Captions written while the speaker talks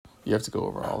You have to go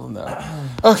over all of them,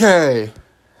 though. Okay.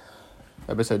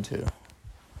 Episode 2.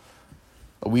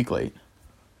 A week late.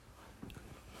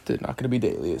 They're not going to be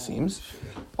daily, it seems.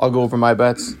 I'll go over my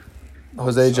bets.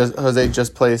 Jose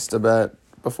just placed a bet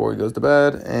before he goes to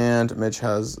bed, and Mitch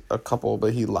has a couple,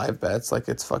 but he live bets like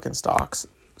it's fucking stocks.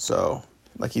 So,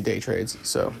 like he day trades.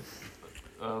 So,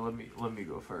 let me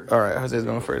go first. all right, Jose's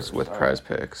going first with Prize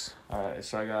Picks. All right,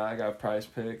 so I got Prize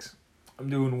Picks. I'm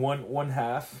doing one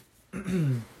half,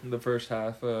 the first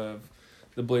half of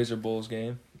the Blazer Bulls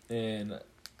game, and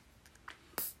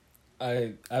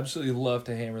I absolutely love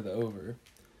to hammer the over.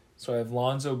 So I have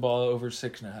Lonzo Ball over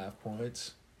 6.5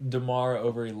 points, DeMar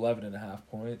over 11.5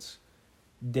 points,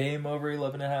 Dame over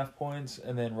 11.5 points,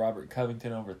 and then Robert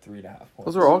Covington over 3.5 points.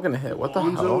 Those are all going to hit. What the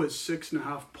hell? Lonzo is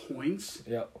 6.5 points.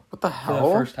 Yep. What the For hell?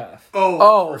 the first half.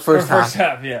 First half. First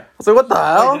half, yeah. I was like, what the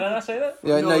hell? Wait, did I not say that?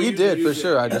 Yeah, no, you did you for did.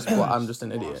 sure. I'm just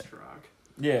an idiot. Lost track.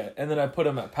 Yeah, and then I put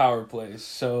him at power plays.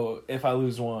 So if I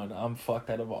lose one, I'm fucked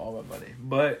out of all my money.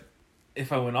 But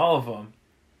if I win all of them,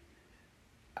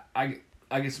 I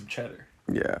get some cheddar.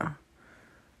 Yeah.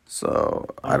 So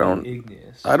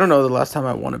Igneous. I don't know the last time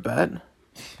I won a bet.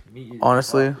 Me either.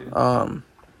 Honestly, Fuck, dude.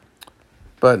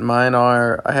 but mine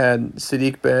are, I had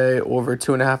Sadiq Bey over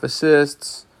 2.5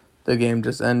 assists. The game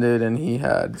just ended and he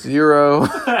had 0.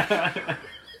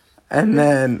 And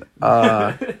then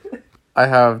I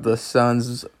have the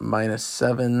Suns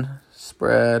 -7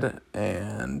 spread,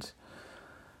 and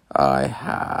I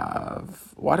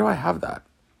have, why do I have that?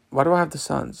 Why do I have the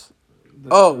Suns?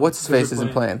 What's his face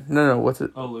isn't playing. No, what's it?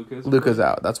 Oh, Lucas. Luka's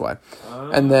out. That's why.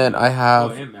 And then I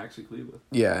have and Maxi Cleveland.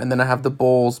 Yeah, and then I have the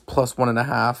Bulls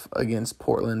 +1.5 against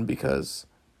Portland because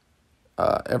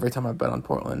every time I bet on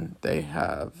Portland, they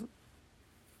have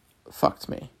fucked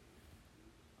me.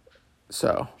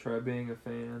 So, Try being a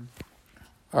fan.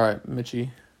 all right, Mitchie.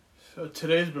 So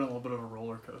today's been a little bit of a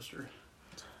roller coaster.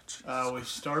 We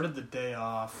started the day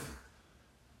off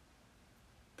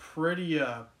pretty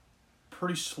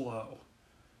slow.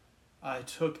 I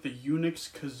took the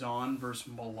Unix Kazan versus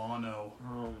Milano.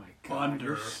 Oh my god! Under.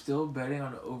 You're still betting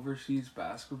on overseas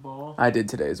basketball? I did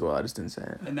today as well. I just didn't say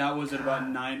it. And that was at about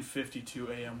 9:52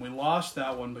 a.m. We lost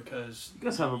that one because You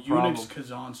guys have a problem. Unix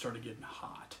Kazan started getting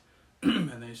hot.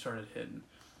 And they started hitting.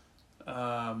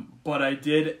 But I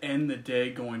did end the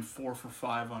day going 4 for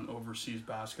 5 on overseas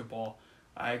basketball.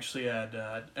 I actually had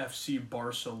FC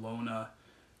Barcelona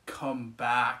come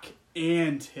back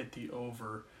and hit the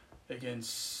over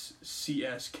against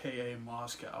CSKA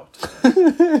Moscow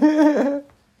today.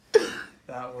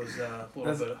 That was a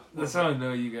little bit. That's how I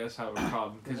know you guys have a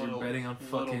problem, because you're betting on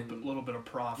little bit of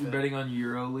profit. You're betting on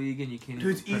EuroLeague and you can't.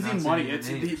 Dude, it's easy pronounce money. any of It's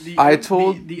the names. the I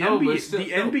told- the No, but NBA. still-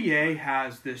 The NBA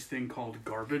has this thing called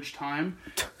garbage time.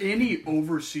 Any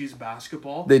overseas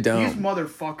basketball, They don't. These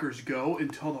motherfuckers go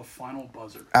until the final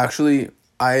buzzer. Actually,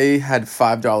 I had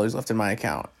 $5 left in my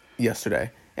account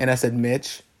yesterday, and I said,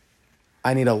 Mitch,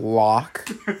 I need a lock.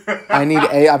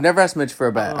 I've never asked Mitch for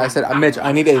a bet. I said, Mitch,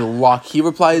 I need a lock. He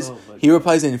replies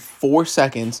in 4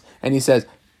 seconds, and he says,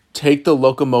 take the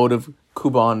Locomotive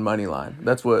Kuban money line.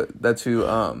 That's who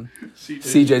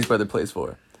CJ's brother plays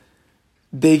for.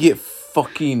 They get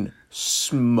fucking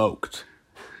smoked.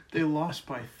 They lost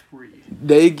by 3.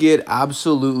 They get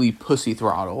absolutely pussy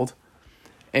throttled,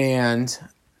 and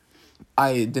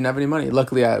I didn't have any money.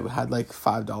 Luckily, I had like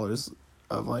 $5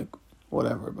 of like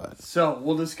whatever, but So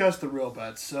we'll discuss the real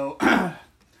bets. So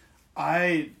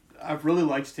I've really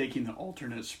liked taking the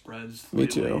alternate spreads. Me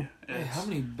lately. too. Hey, how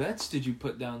many bets did you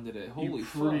put down today? Holy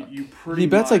fuck! he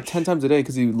bets like 10 times a day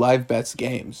because he live bets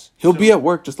games. He'll be at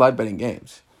work just live betting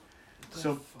games.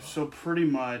 So pretty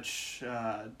much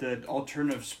the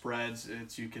alternative spreads,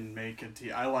 you can make it.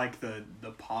 I like the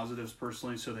positives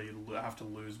personally, so they have to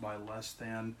lose by less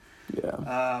than.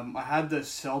 Yeah. I had the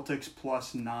Celtics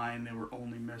 +9. They were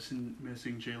only missing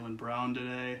Jaylen Brown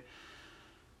today.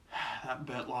 That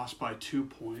bet lost by 2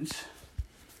 points.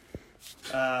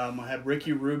 I had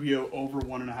Ricky Rubio over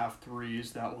 1.5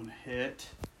 threes. That one hit.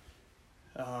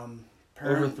 Over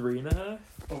Apparently- 3.5.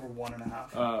 Over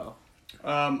 1.5. Oh.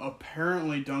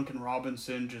 Apparently Duncan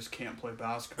Robinson just can't play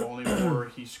basketball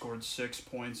anymore. He scored 6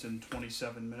 points in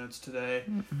 27 minutes today.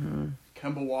 Mm-hmm.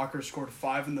 Kemba Walker scored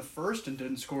 5 in the first and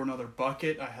didn't score another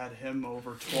bucket. I had him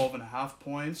over 12.5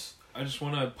 points. I just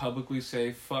want to publicly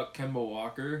say fuck Kemba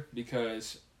Walker,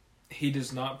 because he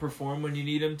does not perform when you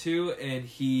need him to, and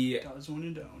he Does when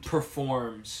you don't.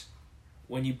 performs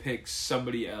when you pick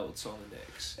somebody else on the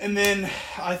Knicks. And then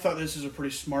I thought this was a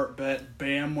pretty smart bet.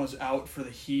 Bam was out for the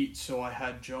Heat, so I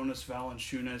had Jonas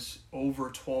Valanciunas over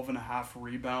 12.5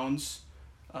 rebounds.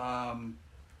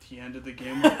 He ended the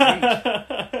game with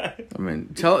 8.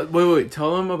 mean, tell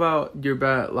them about your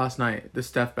bet last night, the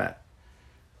Steph bet.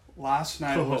 Last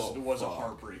night was a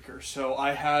heartbreaker. So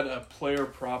I had a player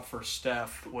prop for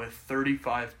Steph with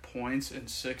 35 points and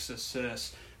 6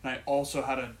 assists. And I also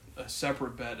had a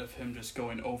separate bet of him just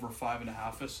going over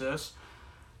 5.5 assists.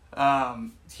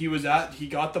 He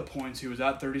got the points. He was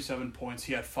at 37 points.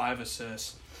 He had 5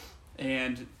 assists.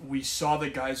 And we saw the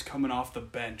guys coming off the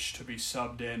bench to be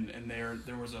subbed in. And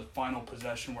there was a final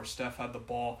possession where Steph had the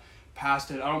ball,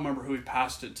 passed it. I don't remember who he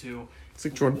passed it to. It's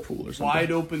like Jordan Poole or something.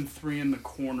 Wide open 3 in the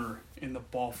corner, and the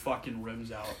ball fucking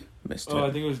rims out. Missed it. Oh,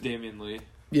 I think it was Damian Lee.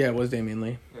 Yeah, it was Damian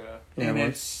Lee. Yeah. And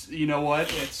it's, you know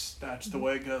what? That's the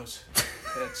way it goes.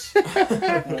 It's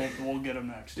we'll get him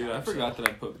next Dude, time. I forgot that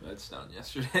I put bets down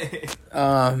yesterday.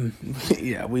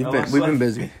 Yeah, we've been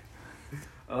busy.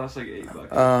 I lost like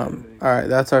 $8. All right,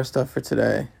 that's our stuff for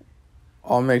today.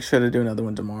 I'll make sure to do another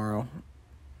one tomorrow.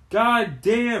 God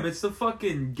damn, it's the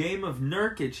fucking game of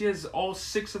Nurkic. He has all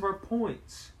 6 of our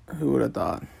points. Who would have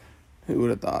thought?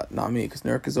 Not me, because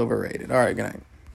Nurk is overrated. All right, good night.